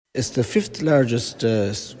It's the fifth largest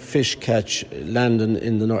fish catch land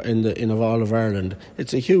in of all of Ireland.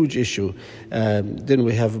 It's a huge issue. Then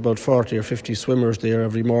we have about 40 or 50 swimmers there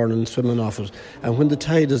every morning swimming off it. And when the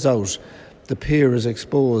tide is out, the pier is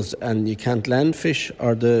exposed and you can't land fish,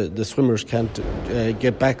 or the swimmers can't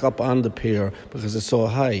get back up on the pier because it's so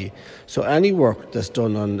high. So any work that's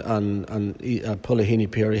done on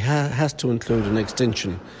Pullaheanny Pier has to include an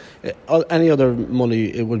extension. Any other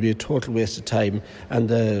money, it would be a total waste of time, and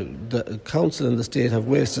the council and the state have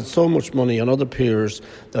wasted so much money on other piers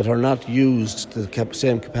that are not used to the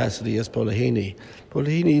same capacity as Pullaheanny.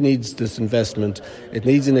 Pullaheanny needs this investment, it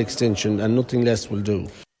needs an extension, and nothing less will do.